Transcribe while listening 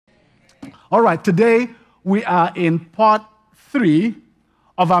All right, today we are in part 3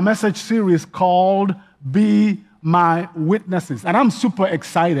 of our message series called Be My Witnesses. And I'm super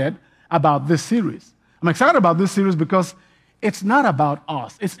excited about this series. I'm excited about this series because it's not about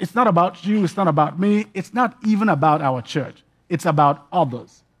us. It's not about you. It's not about me. It's not even about our church. It's about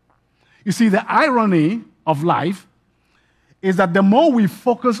others. You see, the irony of life is that the more we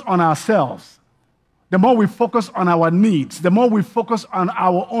focus on ourselves, the more we focus on our needs, the more we focus on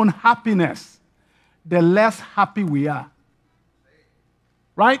our own happiness, the less happy we are.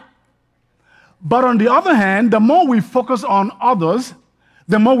 Right? But on the other hand, the more we focus on others,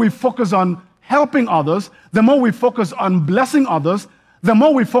 the more we focus on helping others, the more we focus on blessing others, the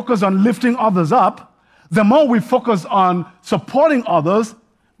more we focus on lifting others up, the more we focus on supporting others,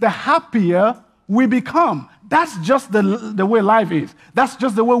 the happier we become. That's just the way life is. That's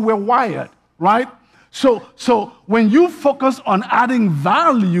just the way we're wired, right? So when you focus on adding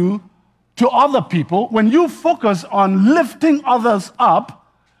value to other people, when you focus on lifting others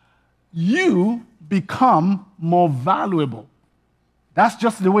up, you become more valuable. That's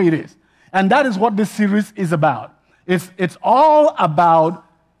just the way it is. And that is what this series is about. It's all about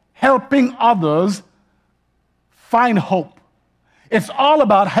helping others find hope. It's all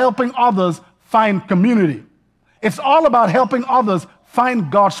about helping others find community. It's all about helping others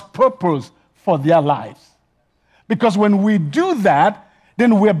find God's purpose for their lives. Because when we do that,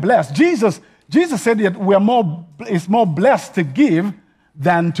 then we're blessed. Jesus said that it's more blessed to give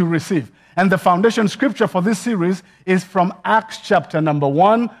than to receive. And the foundation scripture for this series is from Acts chapter number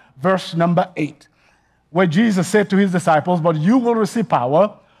 1, verse number 8, where Jesus said to his disciples, "But you will receive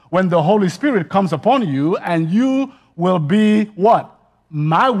power when the Holy Spirit comes upon you, and you will be" what?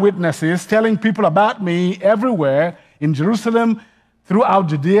 "My witnesses, telling people about me everywhere, in Jerusalem, throughout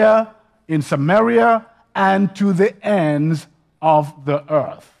Judea, in Samaria, and to the ends of the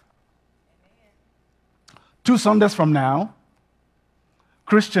earth." 2 Sundays from now,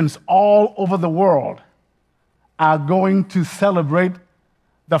 Christians all over the world are going to celebrate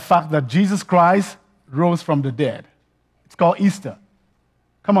the fact that Jesus Christ rose from the dead. It's called Easter.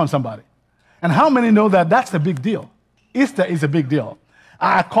 Come on, somebody. And how many know that that's a big deal? Easter is a big deal.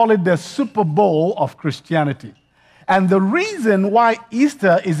 I call it the Super Bowl of Christianity. And the reason why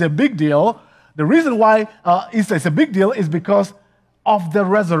Easter is a big deal, is because of the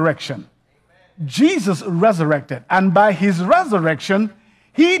resurrection. Jesus resurrected, and by his resurrection,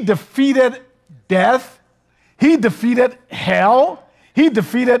 he defeated death, he defeated hell, he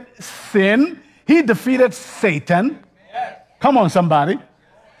defeated sin, he defeated Satan. Come on, somebody.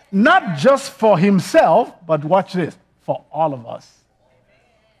 Not just for himself, but watch this, for all of us.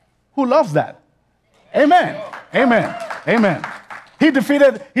 Who loves that? Amen. Amen. Amen. He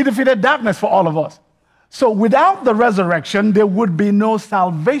defeated darkness for all of us. So without the resurrection, there would be no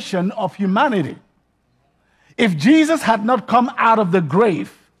salvation of humanity. If Jesus had not come out of the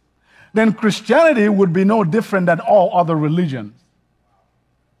grave, then Christianity would be no different than all other religions.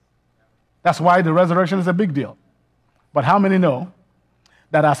 That's why the resurrection is a big deal. But how many know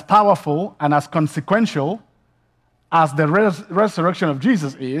that as powerful and as consequential as the resurrection of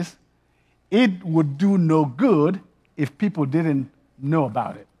Jesus is, it would do no good if people didn't know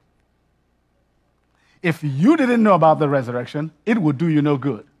about it? If you didn't know about the resurrection, it would do you no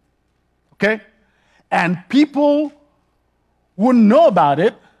good. Okay? And people wouldn't know about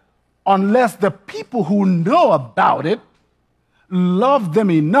it unless the people who know about it love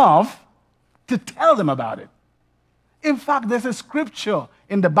them enough to tell them about it. In fact, there's a scripture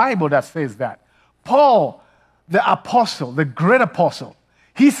in the Bible that says that. Paul, the apostle, the great apostle,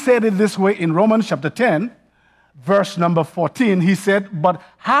 he said it this way in Romans chapter 10, verse number 14. He said, "But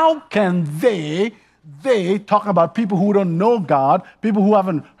how can they talk about people who don't know God, people who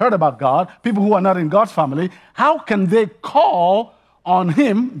haven't heard about God, people who are not in God's family, how can they call on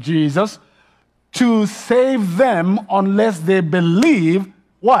him, Jesus, to save them unless they believe,"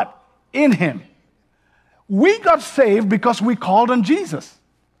 what? "In him." We got saved because we called on Jesus.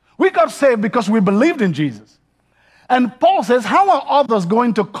 We got saved because we believed in Jesus. And Paul says, how are others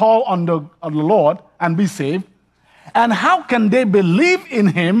going to call on the Lord and be saved? And how can they believe in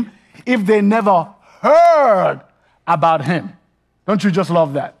him if they never heard about him? Don't you just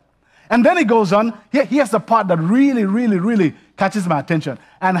love that? And then he goes on. Here's the part that really, really, really catches my attention.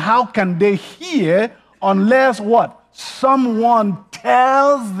 And how can they hear unless what? Someone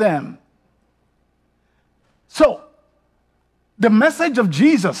tells them. So, the message of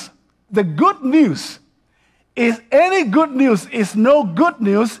Jesus, the good news, is any good news is no good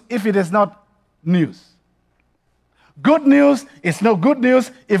news if it is not news. Good news is no good news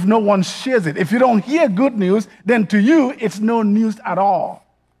if no one shares it. If you don't hear good news, then to you, it's no news at all.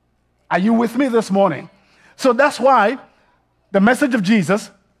 Are you with me this morning? So that's why the message of Jesus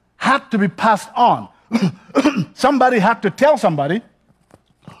had to be passed on. Somebody had to tell somebody,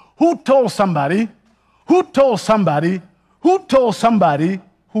 who told somebody, who told somebody, who told somebody,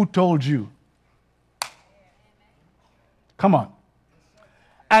 who told you. Come on.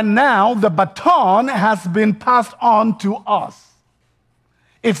 And now the baton has been passed on to us.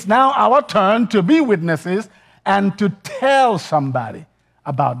 It's now our turn to be witnesses and to tell somebody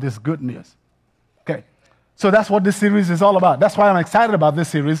about this good news. Okay, so that's what this series is all about. That's why I'm excited about this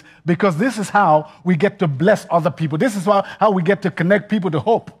series, because this is how we get to bless other people. This is how we get to connect people to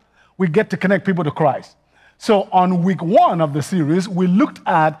hope. We get to connect people to Christ. So on week 1 of the series, we looked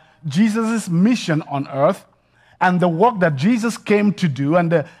at Jesus' mission on earth and the work that Jesus came to do,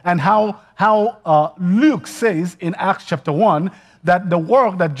 and how Luke says in Acts chapter 1 that the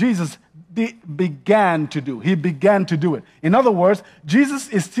work that Jesus began to do. He began to do it. In other words, Jesus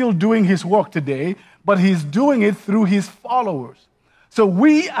is still doing his work today, but he's doing it through his followers. So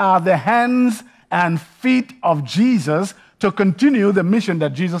we are the hands and feet of Jesus to continue the mission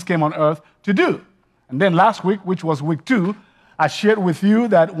that Jesus came on earth to do. And then last week, which was week 2, I shared with you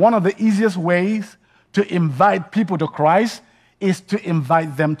that one of the easiest ways to invite people to Christ is to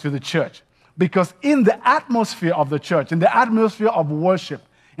invite them to the church. Because in the atmosphere of the church, in the atmosphere of worship,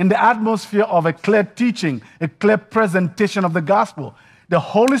 in the atmosphere of a clear teaching, a clear presentation of the gospel, the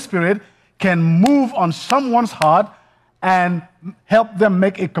Holy Spirit can move on someone's heart and help them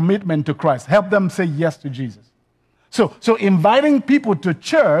make a commitment to Christ, help them say yes to Jesus. So inviting people to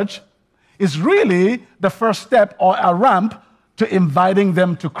church is really the first step or a ramp to inviting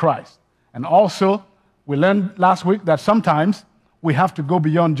them to Christ. And also, we learned last week that sometimes we have to go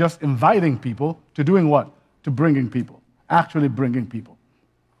beyond just inviting people to doing what? To bringing people, actually bringing people.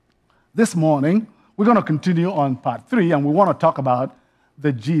 This morning, we're going to continue on part 3, and we want to talk about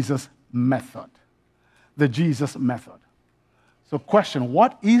the Jesus method. The Jesus method. So question,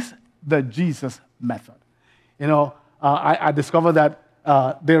 what is the Jesus method? You know, I discovered that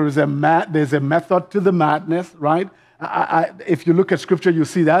there's a method to the madness, right? If you look at Scripture, you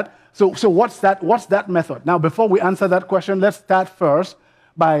see that. So what's that method? Now, before we answer that question, let's start first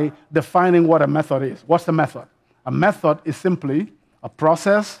by defining what a method is. What's a method? A method is simply a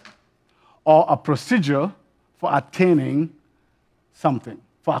process or a procedure for attaining something,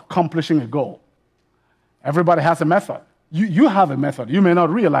 for accomplishing a goal. Everybody has a method. You have a method. You may not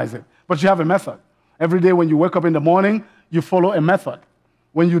realize it, but you have a method. Every day when you wake up in the morning, you follow a method.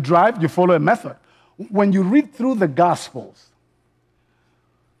 When you drive, you follow a method. When you read through the Gospels,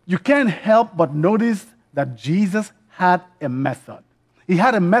 you can't help but notice that Jesus had a method. He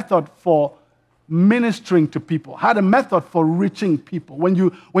had a method for ministering to people, had a method for reaching people. When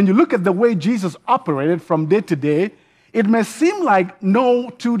you look at the way Jesus operated from day to day, it may seem like no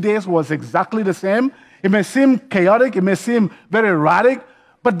 2 days was exactly the same. It may seem chaotic, it may seem very erratic,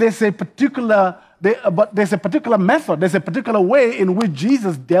 but there's a particular method, there's a particular way in which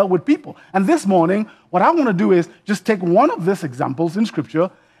Jesus dealt with people. And this morning, what I want to do is just take one of these examples in Scripture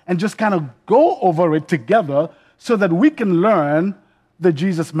and just kind of go over it together so that we can learn the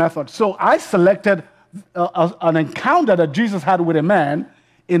Jesus method. So I selected an encounter that Jesus had with a man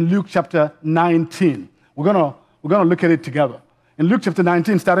in Luke chapter 19. We're going to look at it together. In Luke chapter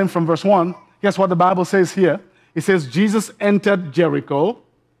 19, starting from verse 1, here's what the Bible says here. It says, Jesus entered Jericho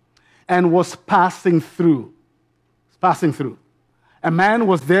and was passing through. A man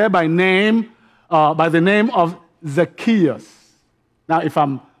was there by the name of Zacchaeus. Now,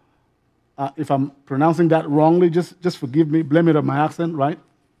 if I'm pronouncing that wrongly, just forgive me, blame it on my accent, right?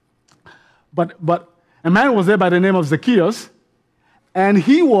 But a man was there by the name of Zacchaeus, and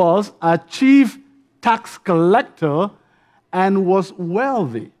he was a chief tax collector and was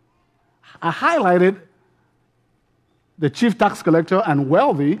wealthy. I highlighted the chief tax collector and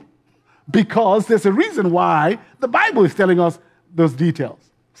wealthy because there's a reason why the Bible is telling us those details.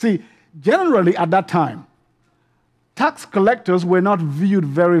 See, generally at that time, tax collectors were not viewed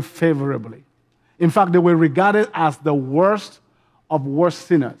very favorably. In fact, they were regarded as the worst of worst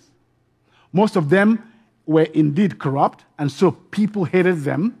sinners. Most of them were indeed corrupt, and so people hated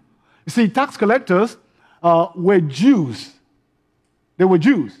them. You see, tax collectors were Jews. They were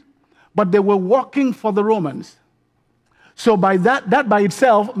Jews, but they were working for the Romans. So by that by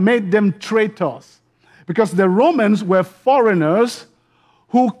itself made them traitors, because the Romans were foreigners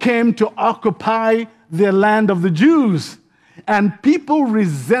who came to occupy the land of the Jews. And people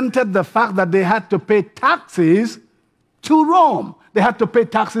resented the fact that they had to pay taxes to Rome. They had to pay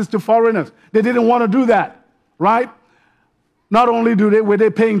taxes to foreigners. They didn't want to do that, right? Not only were they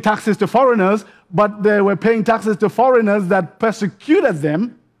paying taxes to foreigners, but they were paying taxes to foreigners that persecuted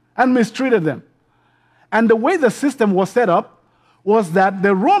them and mistreated them. And the way the system was set up was that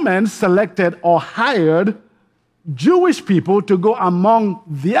the Romans selected or hired Jewish people to go among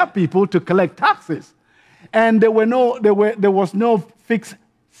their people to collect taxes. And there was no fixed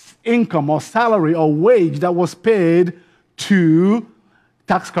income or salary or wage that was paid to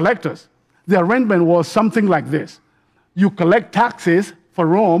tax collectors. The arrangement was something like this. You collect taxes for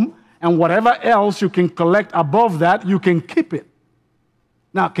Rome, and whatever else you can collect above that, you can keep it.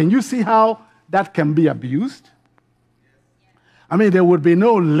 Now, can you see how that can be abused? I mean, there would be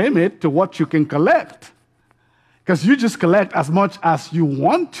no limit to what you can collect, because you just collect as much as you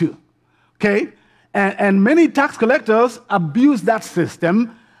want to, okay? And many tax collectors abuse that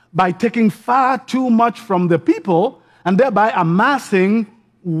system by taking far too much from the people and thereby amassing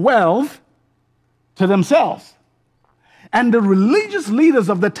wealth to themselves. And the religious leaders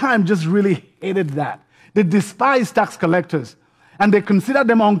of the time just really hated that. They despised tax collectors, and they considered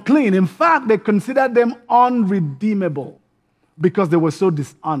them unclean. In fact, they considered them unredeemable because they were so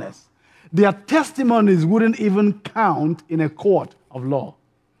dishonest. Their testimonies wouldn't even count in a court of law.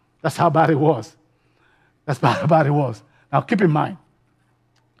 That's how bad it was. That's how bad it was. Now, keep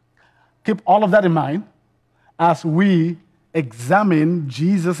all of that in mind as we examine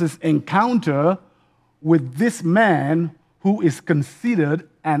Jesus' encounter with this man who is considered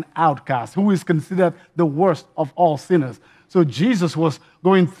an outcast, who is considered the worst of all sinners. So Jesus was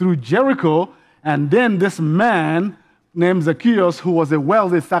going through Jericho, and then this man named Zacchaeus, who was a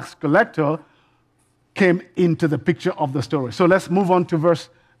wealthy tax collector, came into the picture of the story. So let's move on to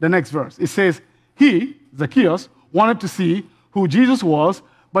the next verse. It says, he, Zacchaeus, wanted to see who Jesus was,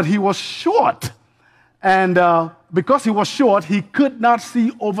 but he was short. And because he was short, he could not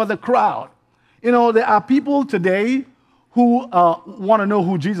see over the crowd. You know, there are people today who want to know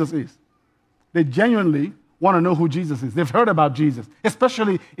who Jesus is. They genuinely want to know who Jesus is. They've heard about Jesus,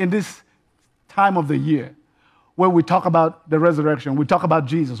 especially in this time of the year where we talk about the resurrection, we talk about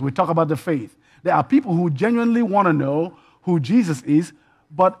Jesus, we talk about the faith. There are people who genuinely want to know who Jesus is,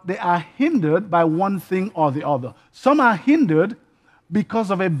 but they are hindered by one thing or the other. Some are hindered because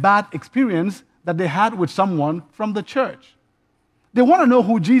of a bad experience that they had with someone from the church. They want to know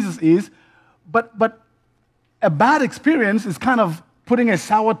who Jesus is, but a bad experience is kind of putting a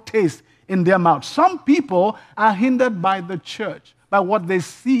sour taste in their mouth. Some people are hindered by the church, by what they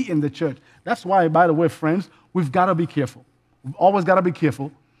see in the church. That's why, by the way, friends, we've got to be careful. We've always got to be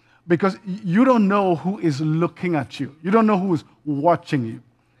careful, because you don't know who is looking at you. You don't know who is watching you,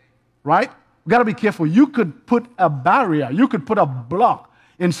 right? We've got to be careful. You could put a barrier, you could put a block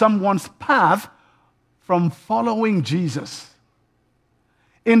in someone's path from following Jesus.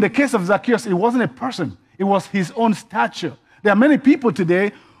 In the case of Zacchaeus, it wasn't a person. It was his own stature. There are many people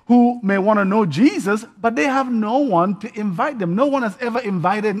today who may want to know Jesus, but they have no one to invite them. No one has ever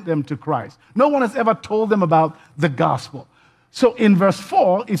invited them to Christ. No one has ever told them about the gospel. So in verse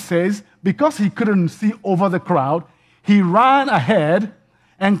 4, it says, because he couldn't see over the crowd, he ran ahead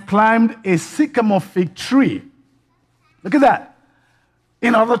and climbed a sycamore fig tree. Look at that.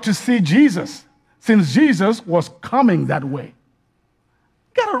 In order to see Jesus, since Jesus was coming that way.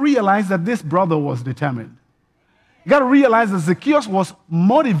 You got to realize that this brother was determined. You got to realize that Zacchaeus was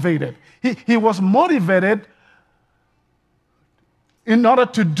motivated. He was motivated in order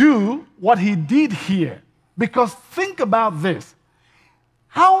to do what he did here. Because think about this.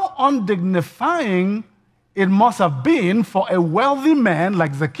 How undignifying it must have been for a wealthy man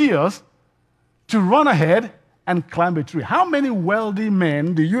like Zacchaeus to run ahead and climb a tree. How many wealthy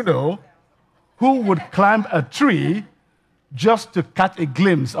men do you know who would climb a tree just to catch a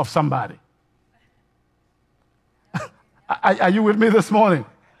glimpse of somebody? Are you with me this morning?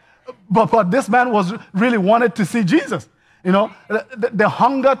 But this man really wanted to see Jesus. You know, the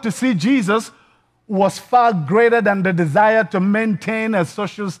hunger to see Jesus was far greater than the desire to maintain a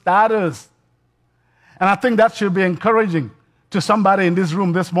social status. And I think that should be encouraging to somebody in this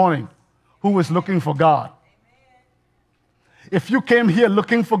room this morning who is looking for God. If you came here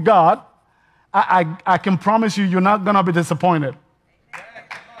looking for God, I can promise you, you're not going to be disappointed.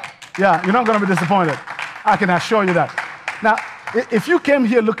 Yeah, you're not going to be disappointed. I can assure you that. Now, if you came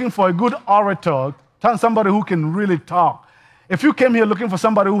here looking for a good orator, somebody who can really talk, if you came here looking for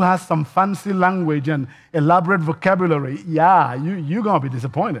somebody who has some fancy language and elaborate vocabulary, yeah, you're going to be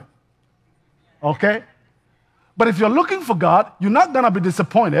disappointed. Okay? But if you're looking for God, you're not going to be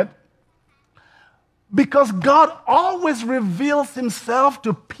disappointed, because God always reveals himself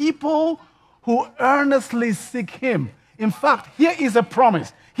to people who earnestly seek him. In fact, here is a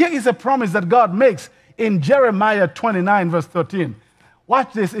promise. Here is a promise that God makes in Jeremiah 29, verse 13.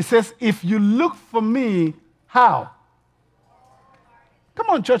 Watch this. It says, if you look for me, how?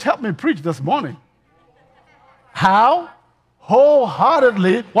 Come on, church, help me preach this morning. How?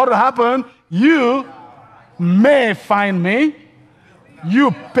 Wholeheartedly, what will happen? You may find me. You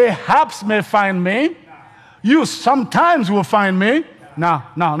perhaps may find me. You sometimes will find me. No.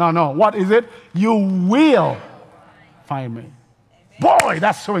 What is it? You will find me. Boy,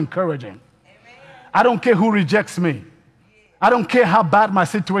 that's so encouraging. I don't care who rejects me. I don't care how bad my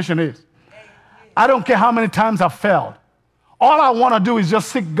situation is. I don't care how many times I've failed. All I want to do is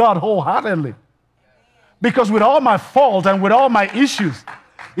just seek God wholeheartedly. Because with all my faults and with all my issues,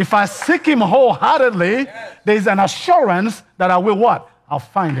 if I seek Him wholeheartedly, there's an assurance that I will what? I'll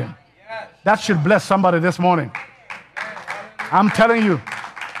find Him. That should bless somebody this morning. I'm telling you,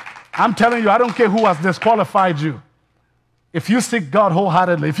 I don't care who has disqualified you. If you seek God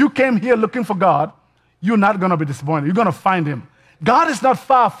wholeheartedly, if you came here looking for God, you're not going to be disappointed. You're going to find Him. God is not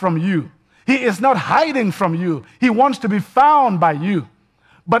far from you. He is not hiding from you. He wants to be found by you.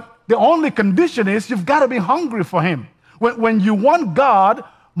 But the only condition is you've got to be hungry for Him. When you want God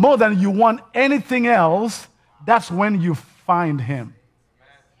more than you want anything else, that's when you find Him.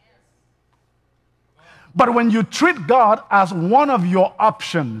 But when you treat God as one of your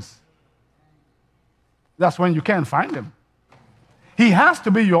options, that's when you can't find Him. He has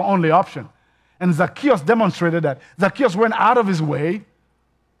to be your only option. And Zacchaeus demonstrated that. Zacchaeus went out of his way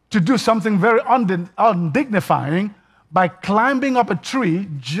to do something very undignifying by climbing up a tree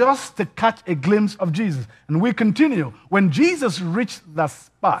just to catch a glimpse of Jesus. And we continue. When Jesus reached the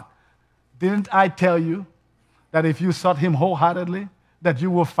spot, didn't I tell you that if you sought Him wholeheartedly, that you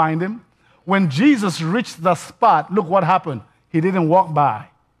will find Him? When Jesus reached the spot, look what happened. He didn't walk by.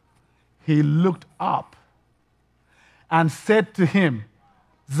 He looked up and said to him,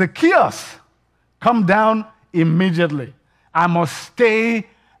 Zacchaeus, come down immediately. I must stay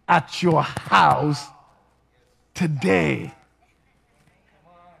at your house today.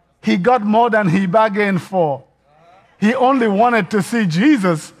 He got more than he bargained for. He only wanted to see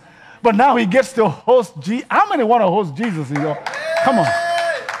Jesus, but now he gets to host Jesus. How many want to host Jesus in your? Come on.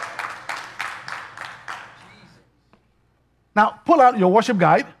 Now, pull out your worship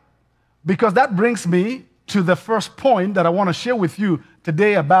guide, because that brings me to the first point that I want to share with you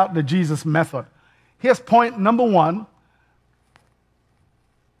today about the Jesus method. Here's point number one.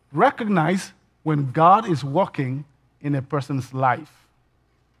 Recognize when God is working in a person's life.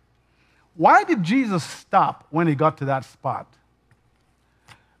 Why did Jesus stop when He got to that spot?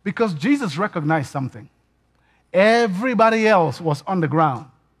 Because Jesus recognized something. Everybody else was on the ground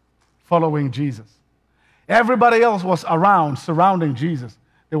following Jesus. Everybody else was around, surrounding Jesus.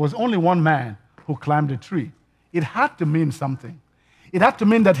 There was only one man who climbed a tree. It had to mean something. It had to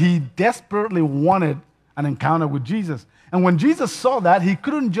mean that he desperately wanted an encounter with Jesus. And when Jesus saw that, He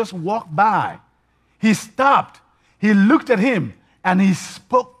couldn't just walk by. He stopped. He looked at him and He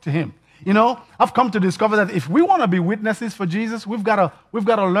spoke to him. You know, I've come to discover that if we want to be witnesses for Jesus, we've got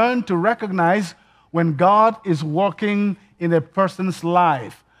to learn to recognize when God is working in a person's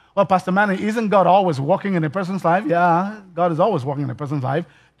life. Well, Pastor Manny, isn't God always working in a person's life? Yeah, God is always working in a person's life.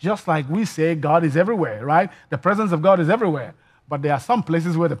 Just like we say God is everywhere, right? The presence of God is everywhere. But there are some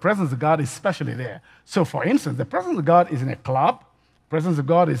places where the presence of God is especially there. So, for instance, the presence of God is in a club. The presence of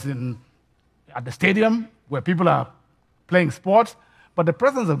God is at the stadium where people are playing sports. But the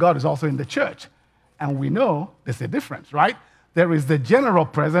presence of God is also in the church. And we know there's a difference, right? There is the general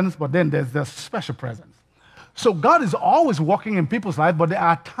presence, but then there's the special presence. So God is always working in people's lives, but there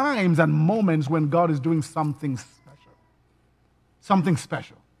are times and moments when God is doing something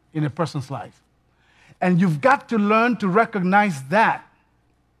special in a person's life. And you've got to learn to recognize that,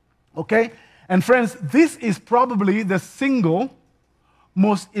 okay? And friends, this is probably the single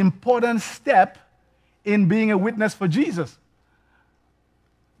most important step in being a witness for Jesus.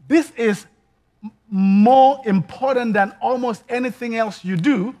 This is more important than almost anything else you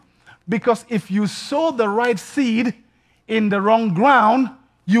do, because if you sow the right seed in the wrong ground,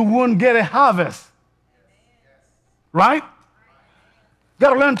 you won't get a harvest. Right?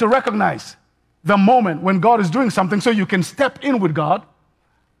 Got to learn to recognize the moment when God is doing something so you can step in with God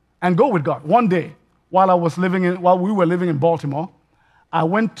and go with God. One day, while we were living in Baltimore, I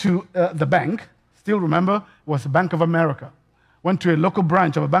went to the bank. Still remember, it was the Bank of America. Went to a local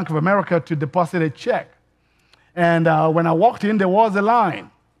branch of a Bank of America to deposit a check. And when I walked in, there was a line.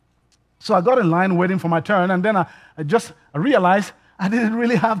 So I got in line waiting for my turn, and then I realized I didn't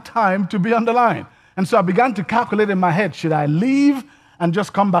really have time to be on the line. And so I began to calculate in my head, should I leave and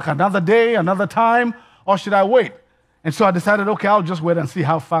just come back another day, another time, or should I wait? And so I decided, okay, I'll just wait and see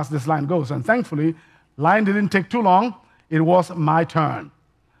how fast this line goes. And thankfully, line didn't take too long. It was my turn.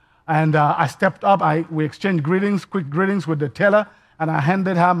 And I stepped up. We exchanged quick greetings with the teller, and I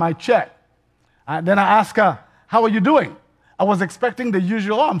handed her my check. And then I asked her, how are you doing? I was expecting the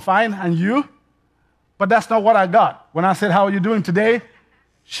usual, oh, I'm fine, and you? But that's not what I got. When I said, how are you doing today?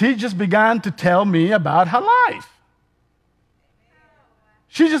 She just began to tell me about her life.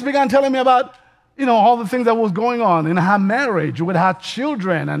 She just began telling me about, all the things that was going on in her marriage, with her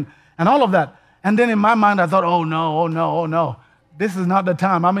children, and all of that. And then in my mind, I thought, oh, no. This is not the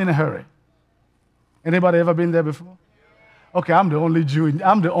time. I'm in a hurry. Anybody ever been there before? Okay, I'm the only Jew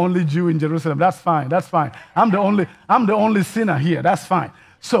in Jerusalem. That's fine. I'm the only sinner here. That's fine.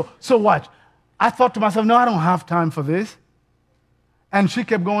 So watch. I thought to myself, no, I don't have time for this. And she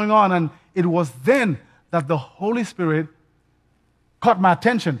kept going on, and it was then that the Holy Spirit caught my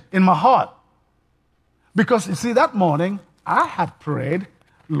attention in my heart. Because, you see, that morning, I had prayed,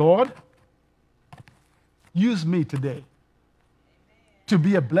 Lord, use me today to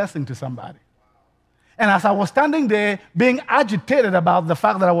be a blessing to somebody. And as I was standing there being agitated about the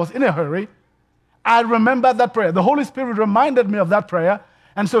fact that I was in a hurry, I remembered that prayer. The Holy Spirit reminded me of that prayer.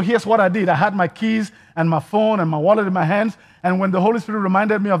 And so here's what I did. I had my keys and my phone and my wallet in my hands. And when the Holy Spirit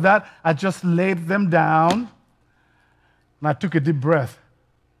reminded me of that, I just laid them down. And I took a deep breath.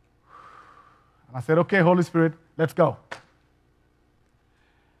 And I said, okay, Holy Spirit, let's go.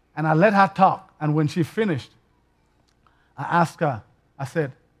 And I let her talk. And when she finished, I asked her, I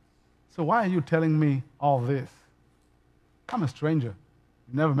said, so why are you telling me all this? I'm a stranger.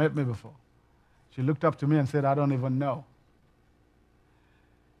 You've never met me before. She looked up to me and said, I don't even know.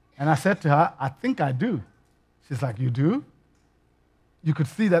 And I said to her, I think I do. She's like, you do? You could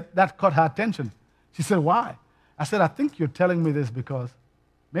see that caught her attention. She said, why? I said, I think you're telling me this because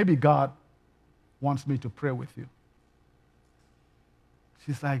maybe God wants me to pray with you.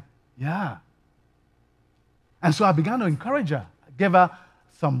 She's like, yeah. And so I began to encourage her. I gave her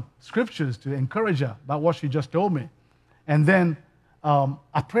some scriptures to encourage her about what she just told me. And then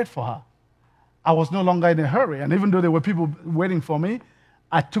I prayed for her. I was no longer in a hurry. And even though there were people waiting for me,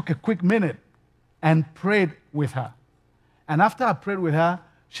 I took a quick minute and prayed with her. And after I prayed with her,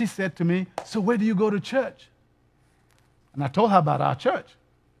 she said to me, so where do you go to church? And I told her about our church.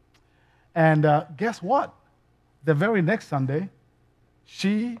 And guess what? The very next Sunday,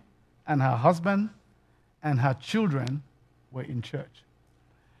 she and her husband and her children were in church.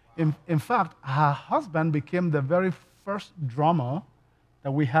 In fact, her husband became the very first drummer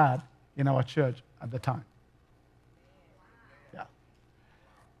that we had in our church at the time. Yeah.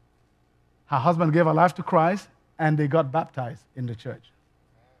 Her husband gave her life to Christ, and they got baptized in the church.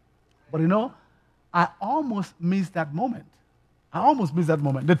 But I almost missed that moment.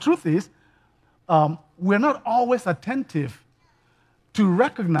 The truth is, we're not always attentive to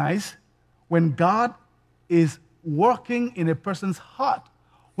recognize when God is working in a person's heart.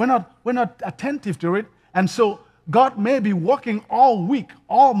 We're not attentive to it. And so God may be working all week,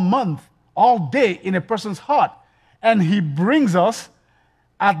 all month, all day in a person's heart. And he brings us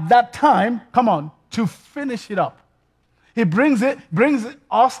at that time, to finish it up. He brings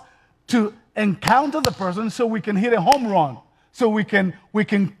us to encounter the person so we can hit a home run, so we can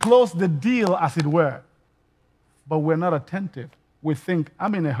close the deal, as it were. But we're not attentive. We think,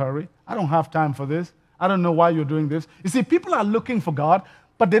 I'm in a hurry. I don't have time for this. I don't know why you're doing this. You see, people are looking for God,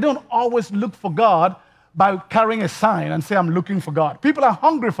 but they don't always look for God by carrying a sign and say, I'm looking for God. People are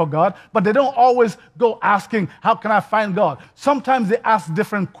hungry for God, but they don't always go asking, how can I find God? Sometimes they ask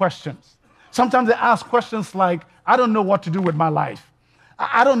different questions. Sometimes they ask questions like, I don't know what to do with my life.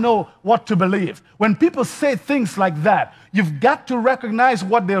 I don't know what to believe. When people say things like that, you've got to recognize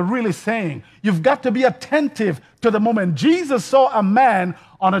what they're really saying. You've got to be attentive to the moment. Jesus saw a man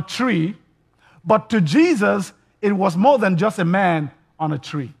on a tree, but to Jesus, it was more than just a man on a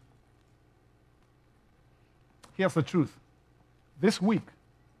tree. Here's the truth. This week,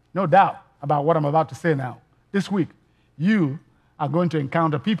 no doubt about what I'm about to say now, this week, you are going to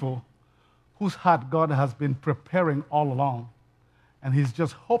encounter people whose heart God has been preparing all along. And he's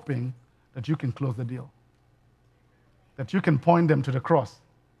just hoping that you can close the deal, that you can point them to the cross.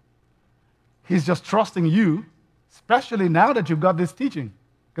 He's just trusting you, especially now that you've got this teaching,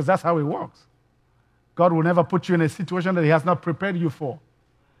 because that's how it works. God will never put you in a situation that he has not prepared you for.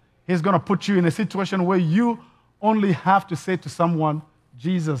 He's going to put you in a situation where you only have to say to someone,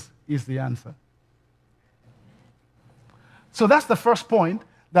 Jesus is the answer. So that's the first point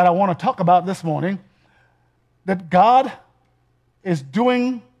that I want to talk about this morning, that God is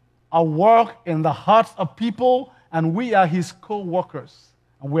doing a work in the hearts of people, and we are his co-workers,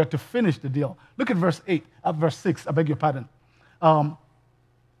 and we are to finish the deal. Look at verse 6, I beg your pardon. I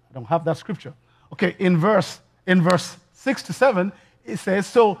don't have that scripture. Okay, in verse 6 to 7, it says,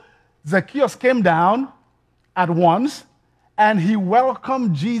 so Zacchaeus came down at once and he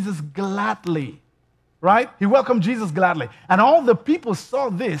welcomed Jesus gladly, right? He welcomed Jesus gladly. And all the people saw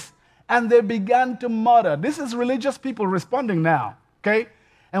this, and they began to mutter. This is religious people responding now, okay?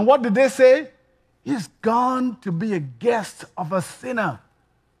 And what did they say? He's gone to be a guest of a sinner.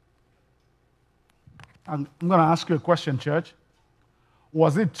 I'm going to ask you a question, church.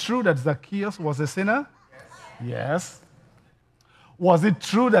 Was it true that Zacchaeus was a sinner? Yes. Was it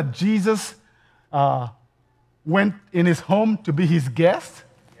true that Jesus went in his home to be his guest?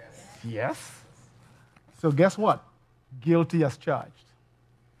 Yes. So guess what? Guilty as charged.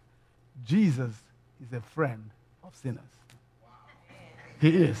 Jesus is a friend of sinners. He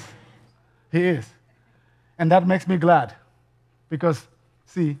is. He is. And that makes me glad because,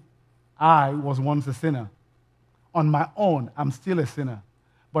 see, I was once a sinner. On my own, I'm still a sinner.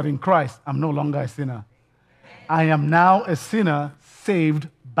 But in Christ, I'm no longer a sinner. I am now a sinner saved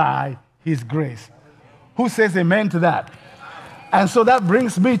by his grace. Who says amen to that? And so that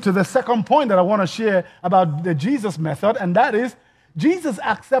brings me to the second point that I want to share about the Jesus method, and that is Jesus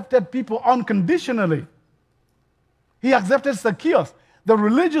accepted people unconditionally. He accepted Zacchaeus. The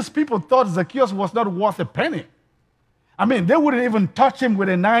religious people thought Zacchaeus was not worth a penny. I mean, they wouldn't even touch him with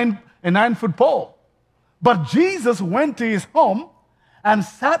a 9-foot pole. But Jesus went to his home and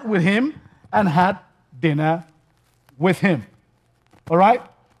sat with him and had dinner with him. All right?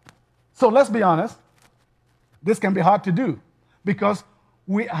 So let's be honest. This can be hard to do because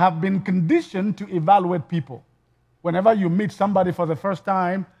we have been conditioned to evaluate people. Whenever you meet somebody for the first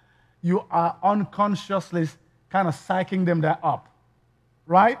time, you are unconsciously kind of psyching them up,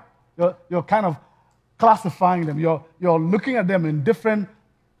 right? You're kind of classifying them. You're looking at them in different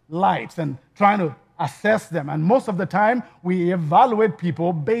lights and trying to assess them. And most of the time, we evaluate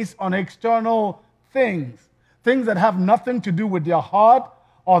people based on external things that have nothing to do with their heart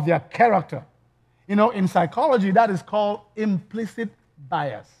or their character. You know, in psychology, that is called implicit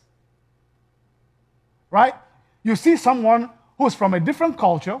bias, right? You see someone who's from a different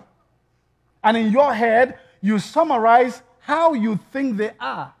culture, and in your head, you summarize how you think they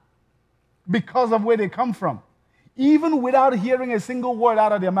are because of where they come from, even without hearing a single word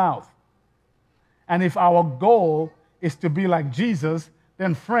out of their mouth. And if our goal is to be like Jesus,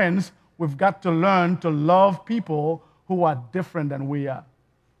 then friends, we've got to learn to love people who are different than we are.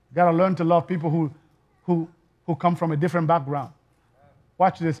 We've got to learn to love people who come from a different background.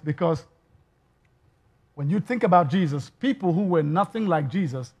 Watch this, because when you think about Jesus, people who were nothing like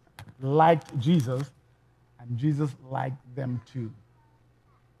Jesus liked Jesus, and Jesus liked them too.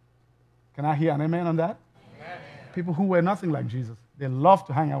 Can I hear an amen on that? Amen. People who were nothing like Jesus, they loved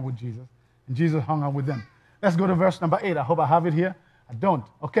to hang out with Jesus, and Jesus hung out with them. Let's go to verse number 8. I hope I have it here. I don't.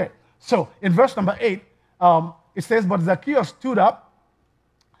 Okay. So in verse number 8, it says, "But Zacchaeus stood up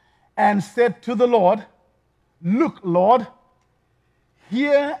and said to the Lord, 'Look, Lord,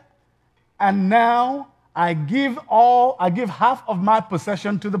 here and now I give half of my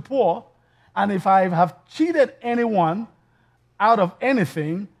possession to the poor, and if I have cheated anyone out of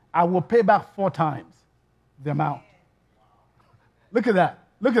anything, I will pay back 4 times the amount.'" Look at that.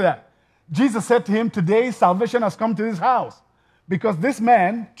 Look at that. Jesus said to him, "Today salvation has come to this house, because this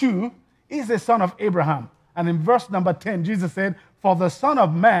man, too, is a son of Abraham." And in verse number 10, Jesus said, "For the Son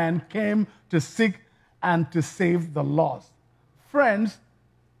of Man came to seek and to save the lost." Friends,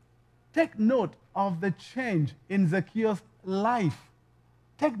 take note of the change in Zacchaeus' life.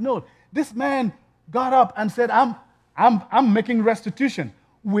 Take note. This man got up and said, I'm making restitution,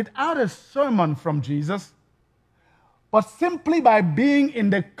 without a sermon from Jesus, but simply by being in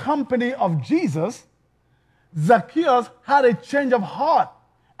the company of Jesus. Zacchaeus had a change of heart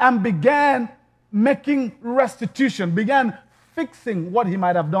and began making restitution, began fixing what he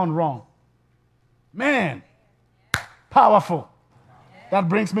might have done wrong. Man, powerful. That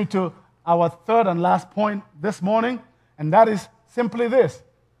brings me to our third and last point this morning, and that is simply this: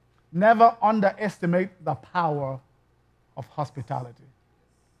 never underestimate the power of hospitality.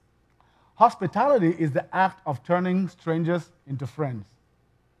 Hospitality is the act of turning strangers into friends.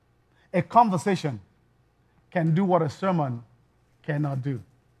 A conversation can do what a sermon cannot do.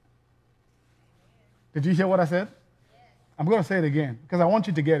 Did you hear what I said? I'm going to say it again because I want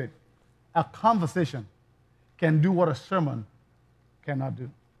you to get it. A conversation can do what a sermon cannot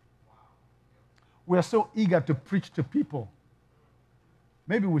do. We are so eager to preach to people.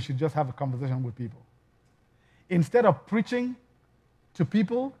 Maybe we should just have a conversation with people. Instead of preaching to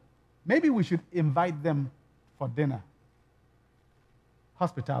people, maybe we should invite them for dinner.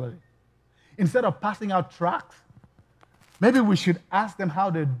 Hospitality. Instead of passing out tracts, maybe we should ask them how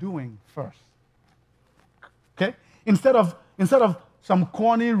they're doing first. Okay? Instead of some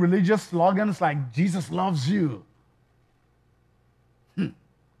corny religious slogans like "Jesus loves you,"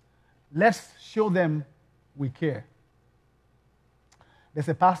 Let's show them we care. There's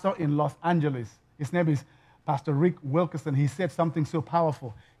a pastor in Los Angeles. His name is Pastor Rick Wilkerson. He said something so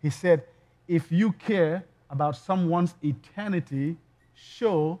powerful. He said, if you care about someone's eternity,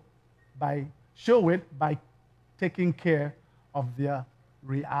 show it by taking care of their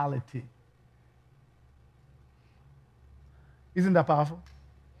reality. Isn't that powerful?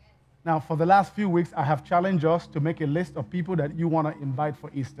 Now, for the last few weeks, I have challenged us to make a list of people that you want to invite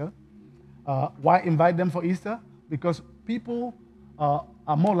for Easter. Why invite them for Easter? Because people are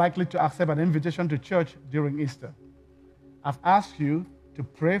more likely to accept an invitation to church during Easter. I've asked you to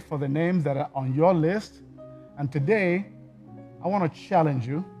pray for the names that are on your list, and today, I want to challenge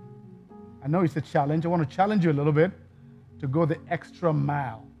you. I know it's a challenge. I want to challenge you a little bit to go the extra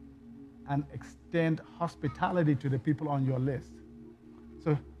mile and extend hospitality to the people on your list.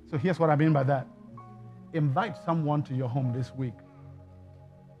 So here's what I mean by that. Invite someone to your home this week.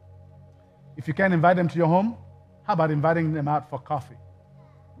 If you can't invite them to your home, how about inviting them out for coffee?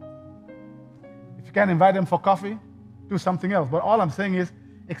 If you can't invite them for coffee, do something else. But all I'm saying is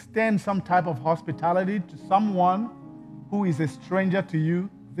extend some type of hospitality to someone who is a stranger to you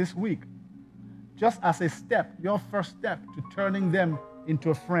this week. Just as a step, your first step to turning them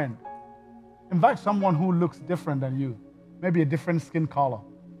into a friend. Invite someone who looks different than you. Maybe a different skin color.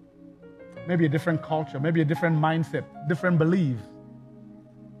 Maybe a different culture. Maybe a different mindset, different beliefs.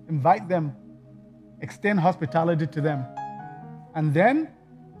 Invite them. Extend hospitality to them. And then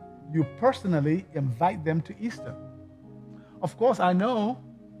you personally invite them to Easter. Of course, I know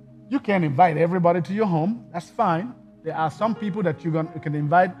you can't invite everybody to your home. That's fine. There are some people that you can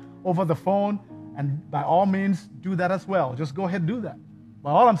invite over the phone, and by all means, do that as well. Just go ahead and do that. But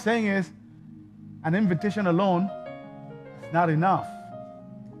all I'm saying is, an invitation alone is not enough.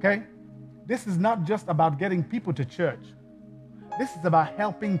 Okay? This is not just about getting people to church. This is about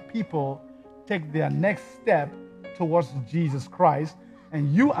helping people take their next step towards Jesus Christ,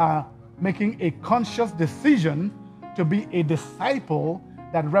 and you are making a conscious decision to be a disciple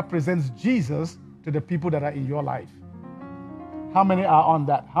that represents Jesus to the people that are in your life. How many are on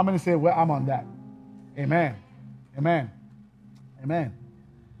that? How many say, well, I'm on that? Amen. Amen. Amen.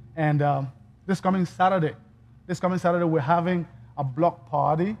 And this coming Saturday, we're having a block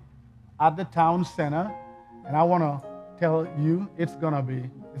party at the town center, and I want to tell you it's gonna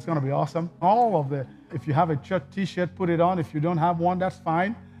be awesome. If you have a church T-shirt, put it on. If you don't have one, that's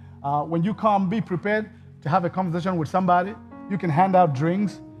fine. When you come, be prepared to have a conversation with somebody. You can hand out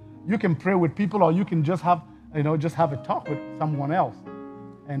drinks, you can pray with people, or you can just have a talk with someone else.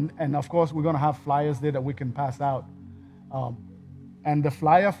 And of course, we're gonna have flyers there that we can pass out. And the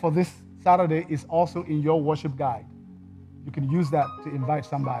flyer for this Saturday is also in your worship guide. You can use that to invite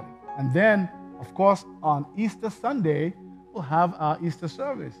somebody. And then, of course, on Easter Sunday, we'll have our Easter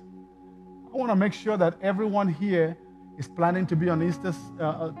service. I want to make sure that everyone here is planning to be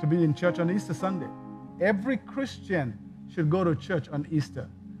in church on Easter Sunday. Every Christian should go to church on Easter,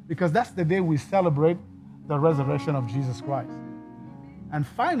 because that's the day we celebrate the resurrection of Jesus Christ. And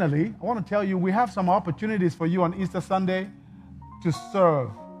finally, I want to tell you, we have some opportunities for you on Easter Sunday to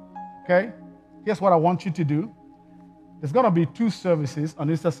serve. Okay? Here's what I want you to do. There's going to be 2 services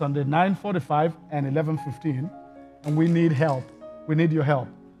on Easter Sunday, 9:45 and 11:15, and we need help. We need your help.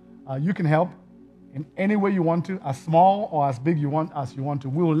 You can help in any way you want to, as small or as big as you want to.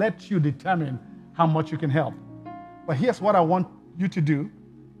 We will let you determine how much you can help. But here's what I want you to do.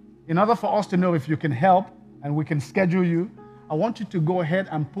 In order for us to know if you can help and we can schedule you, I want you to go ahead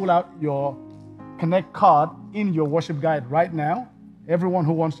and pull out your Connect card in your worship guide right now. Everyone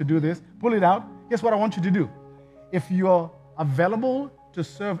who wants to do this, pull it out. Here's what I want you to do. If you're available to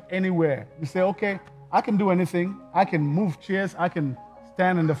serve anywhere, you say, okay, I can do anything. I can move chairs. I can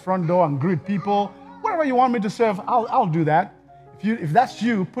stand in the front door and greet people. Whatever you want me to serve, I'll do that. If that's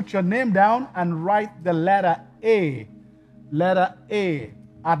you, put your name down and write the letter A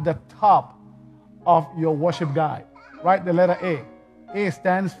at the top of your worship guide. Write the letter A. A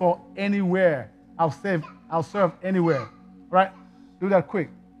stands for anywhere. I'll serve anywhere. Right? Do that quick.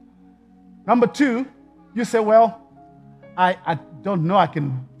 Number 2, you say, well, I don't know I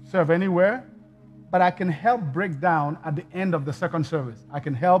can serve anywhere, but I can help break down at the end of the second service. I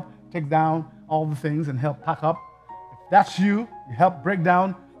can help take down all the things and help pack up. If that's you, you help break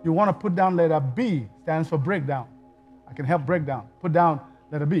down. You want to put down letter B, stands for breakdown. I can help break down. Put down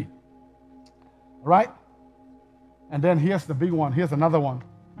letter B. All right? And then here's the big one. Here's another one.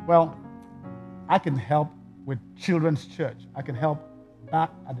 Well, I can help with children's church. I can help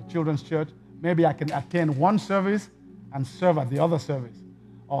back at the children's church. Maybe I can attend one service and serve at the other service,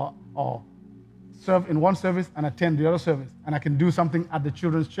 or serve in one service and attend the other service. And I can do something at the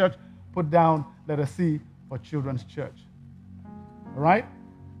children's church. put down letter C for Children's Church. All right?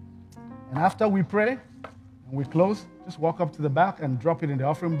 And after we pray and we close, just walk up to the back and drop it in the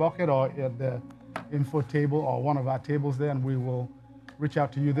offering bucket or at the info table or one of our tables there, and we will reach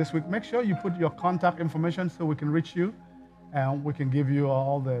out to you this week. Make sure you put your contact information so we can reach you, and we can give you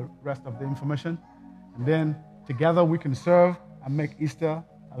all the rest of the information. And then together we can serve and make Easter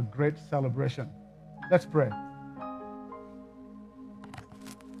a great celebration. Let's pray.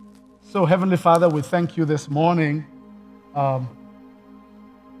 So, Heavenly Father, we thank you this morning that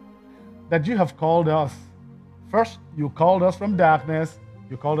you have called us. First, you called us from darkness.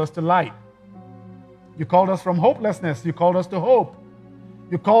 You called us to light. You called us from hopelessness. You called us to hope.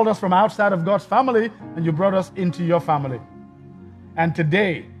 You called us from outside of God's family, and you brought us into your family. And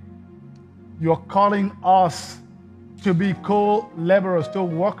today, you're calling us to be co-laborers,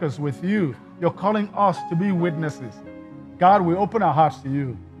 co-workers with you. You're calling us to be witnesses. God, we open our hearts to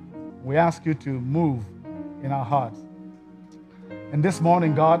you. We ask you to move in our hearts. And this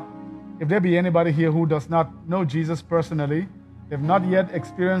morning, God, if there be anybody here who does not know Jesus personally, they've not yet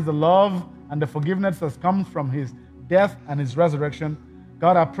experienced the love and the forgiveness that's come from his death and his resurrection,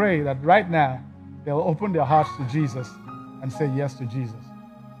 God, I pray that right now they'll open their hearts to Jesus and say yes to Jesus.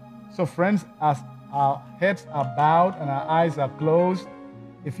 So friends, as our heads are bowed and our eyes are closed,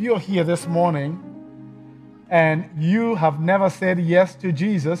 if you're here this morning and you have never said yes to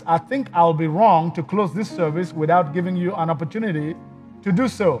Jesus, I think I'll be wrong to close this service without giving you an opportunity to do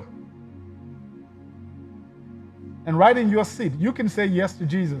so. And right in your seat, you can say yes to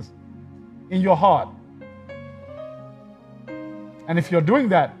Jesus in your heart. And if you're doing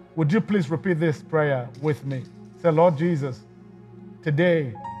that, would you please repeat this prayer with me? Say, Lord Jesus,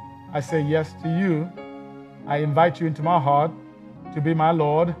 today I say yes to you. I invite you into my heart to be my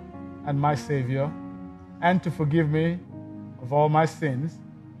Lord and my Savior, and to forgive me of all my sins,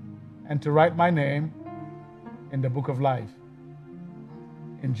 and to write my name in the book of life.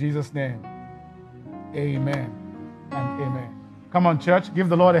 In Jesus' name, amen and amen. Come on, church. Give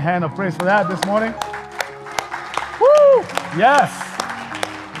the Lord a hand of praise for that this morning. Woo! Yes.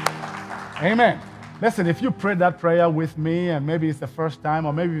 Amen. Listen, if you prayed that prayer with me, and maybe it's the first time,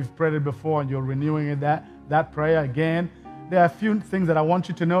 or maybe you've prayed it before and you're renewing it, that prayer again, there are a few things that I want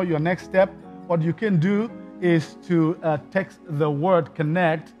you to know. Your next step, what you can do is to text the word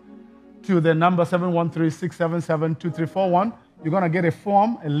CONNECT to the number 713-677-2341. You're going to get a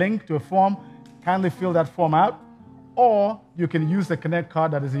form, a link to a form. Kindly fill that form out. Or you can use the CONNECT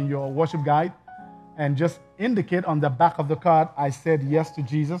card that is in your worship guide and just indicate on the back of the card, I said yes to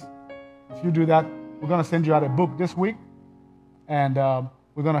Jesus. If you do that, we're going to send you out a book this week, and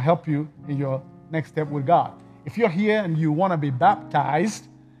we're going to help you in your next step with God. If you're here and you want to be baptized,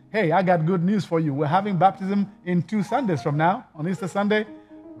 hey, I got good news for you. We're having baptism in 2 Sundays from now. On Easter Sunday,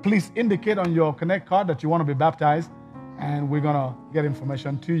 please indicate on your CONNECT card that you want to be baptized, and we're going to get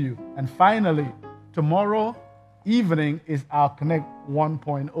information to you. And finally, tomorrow evening is our CONNECT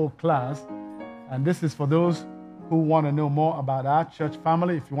 1.0 class, and this is for those who want to know more about our church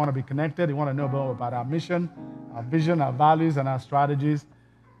family. If you want to be connected, you want to know more about our mission, our vision, our values, and our strategies,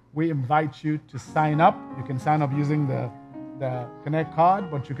 we invite you to sign up. You can sign up using the CONNECT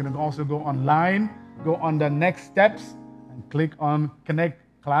card, but you can also go online, go under Next Steps, and click on CONNECT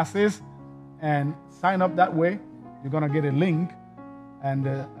Classes, and sign up that way. You're going to get a link and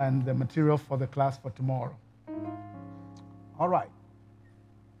the material for the class for tomorrow. All right.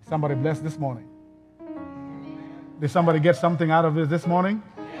 Somebody blessed this morning. Did somebody get something out of this morning?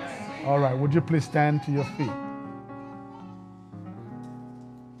 Yes. All right. Would you please stand to your feet?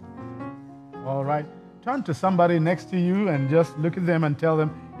 All right. Turn to somebody next to you and just look at them and tell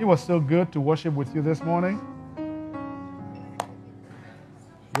them, it was so good to worship with you this morning.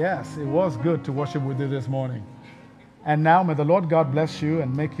 Yes, it was good to worship with you this morning. And now may the Lord God bless you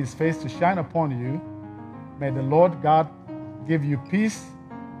and make his face to shine upon you. May the Lord God give you peace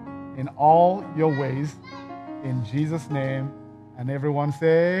in all your ways. In Jesus' name. And everyone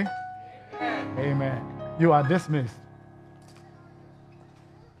say, Amen. Amen. You are dismissed.